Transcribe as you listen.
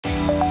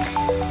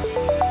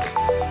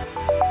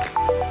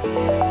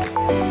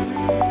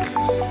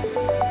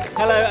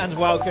and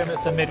welcome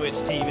to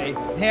Midwich TV,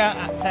 here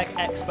at Tech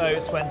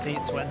Expo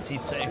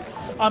 2022.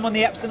 I'm on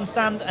the Epson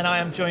stand and I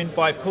am joined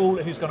by Paul,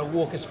 who's going to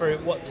walk us through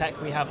what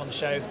tech we have on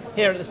show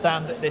here at the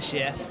stand this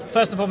year.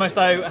 First and foremost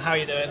though, how are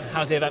you doing?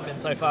 How's the event been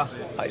so far?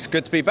 It's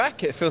good to be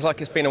back. It feels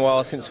like it's been a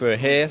while since we were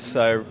here,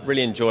 so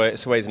really enjoy it.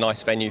 It's always a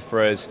nice venue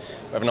for us.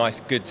 We have a nice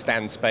good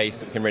stand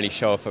space that we can really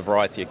show off a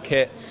variety of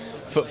kit.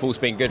 Footfall's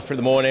been good for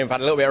the morning. We've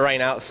had a little bit of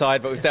rain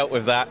outside, but we've dealt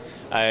with that.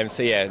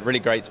 So yeah, really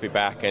great to be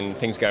back and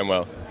things going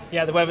well.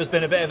 Yeah, the weather's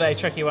been a bit of a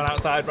tricky one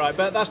outside, right?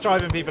 But that's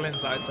driving people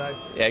inside, so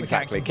yeah,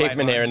 exactly. Keep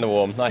them in here in the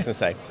warm, nice and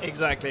safe.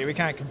 Exactly, we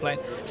can't complain.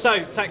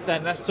 So, tech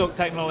then, let's talk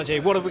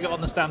technology. What have we got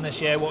on the stand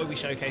this year? What are we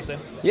showcasing?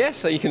 Yeah,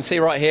 so you can see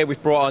right here,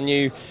 we've brought our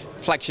new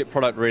flagship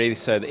product really,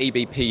 so the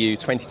EBPU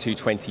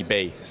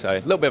 2220B. So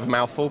a little bit of a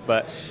mouthful,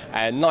 but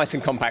a nice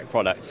and compact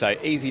product, so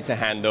easy to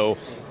handle.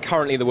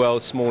 Currently the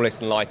world's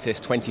smallest and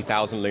lightest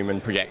 20,000 lumen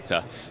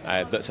projector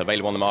that's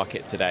available on the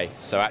market today.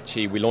 So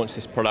actually we launched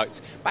this product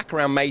back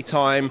around May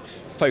time,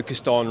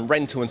 focused on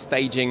rental and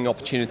staging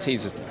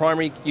opportunities as the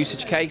primary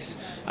usage case,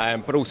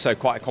 but also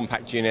quite a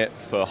compact unit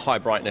for high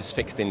brightness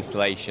fixed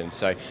installation.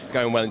 So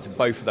going well into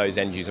both of those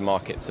end user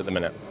markets at the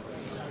minute.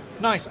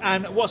 Nice,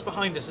 and what's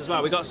behind us as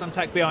well? We've got some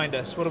tech behind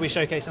us. What are we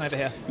showcasing over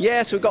here?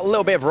 Yeah, so we've got a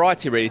little bit of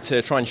variety really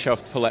to try and show off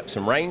the full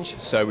Epson range.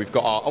 So we've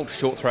got our ultra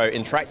short throw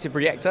interactive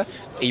projector,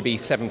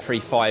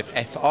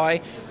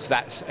 EB735FI. So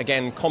that's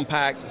again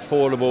compact,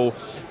 affordable,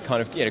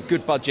 kind of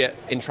good budget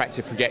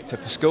interactive projector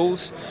for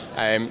schools.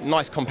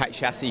 Nice compact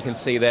chassis you can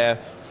see there,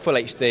 full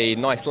HD,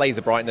 nice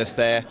laser brightness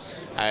there,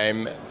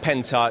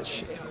 pen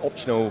touch,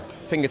 optional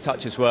finger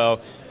touch as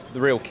well. The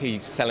real key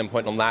selling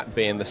point on that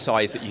being the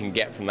size that you can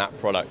get from that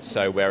product.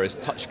 So whereas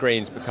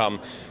touchscreens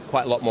become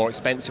quite a lot more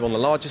expensive on the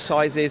larger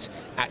sizes,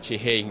 actually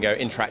here you can go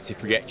interactive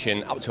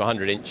projection up to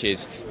 100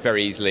 inches,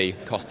 very easily,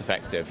 cost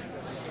effective.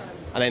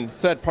 And then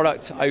third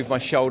product over my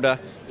shoulder,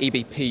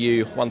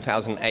 EBPU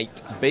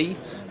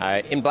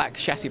 1008B, in black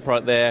chassis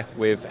product there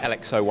with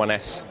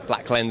LXO1S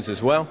black lens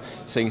as well.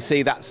 So you can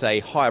see that's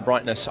a higher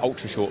brightness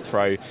ultra short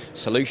throw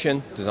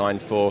solution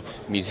designed for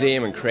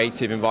museum and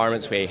creative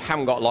environments where you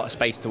haven't got a lot of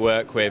space to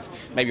work with.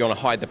 Maybe you want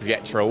to hide the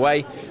projector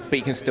away, but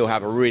you can still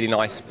have a really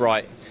nice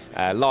bright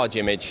large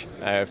image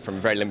from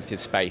very limited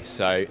space,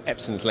 so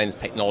Epson's lens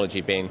technology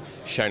being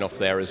shown off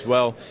there as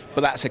well.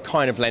 But that's a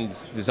kind of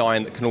lens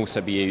design that can also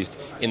be used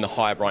in the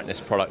higher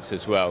brightness products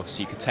as well.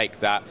 So you could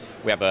take that,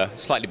 we have a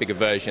slightly bigger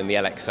version, the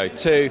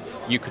LXO2,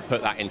 you could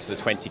put that into the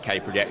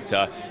 20K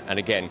projector and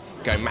again,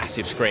 go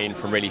massive screen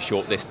from really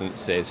short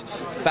distances.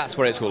 So that's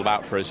what it's all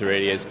about for us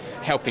really, is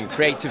helping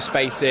creative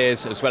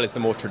spaces as well as the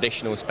more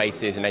traditional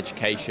spaces in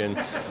education,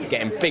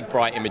 getting big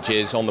bright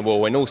images on the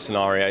wall in all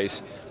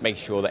scenarios,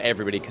 making sure that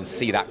everybody can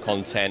see that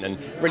content and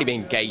really be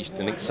engaged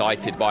and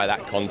excited by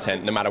that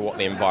content no matter what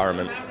the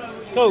environment.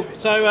 Cool,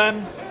 so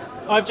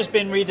I've just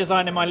been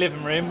redesigning my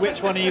living room.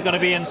 Which one are you going to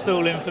be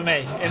installing for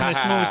me in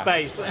this small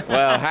space?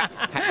 Well,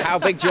 how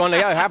big do you want to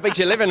go? How big's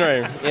your living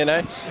room?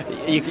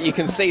 You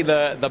can see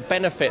the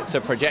benefits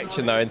of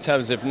projection though in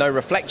terms of no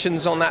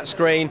reflections on that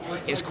screen.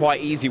 It's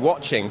quite easy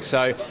watching.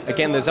 So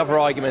again, there's other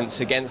arguments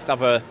against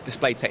other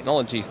display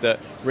technologies that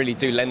really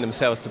do lend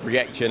themselves to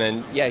projection.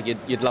 And yeah,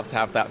 you'd love to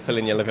have that fill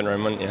in your living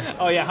room, wouldn't you?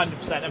 Oh yeah,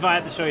 100%. If I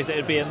had the choice, it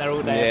would be in there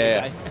all day,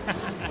 every day.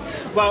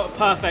 Well,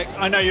 perfect.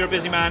 I know you're a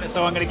busy man,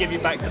 so I'm going to give you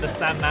back to the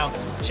stand now.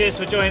 Cheers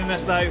for joining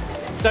us though.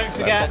 Don't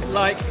forget,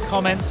 like,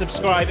 comment,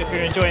 subscribe if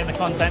you're enjoying the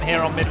content here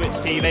on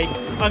Midwich TV.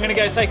 I'm going to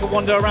go take a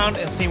wander around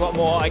and see what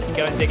more I can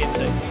go and dig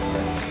into.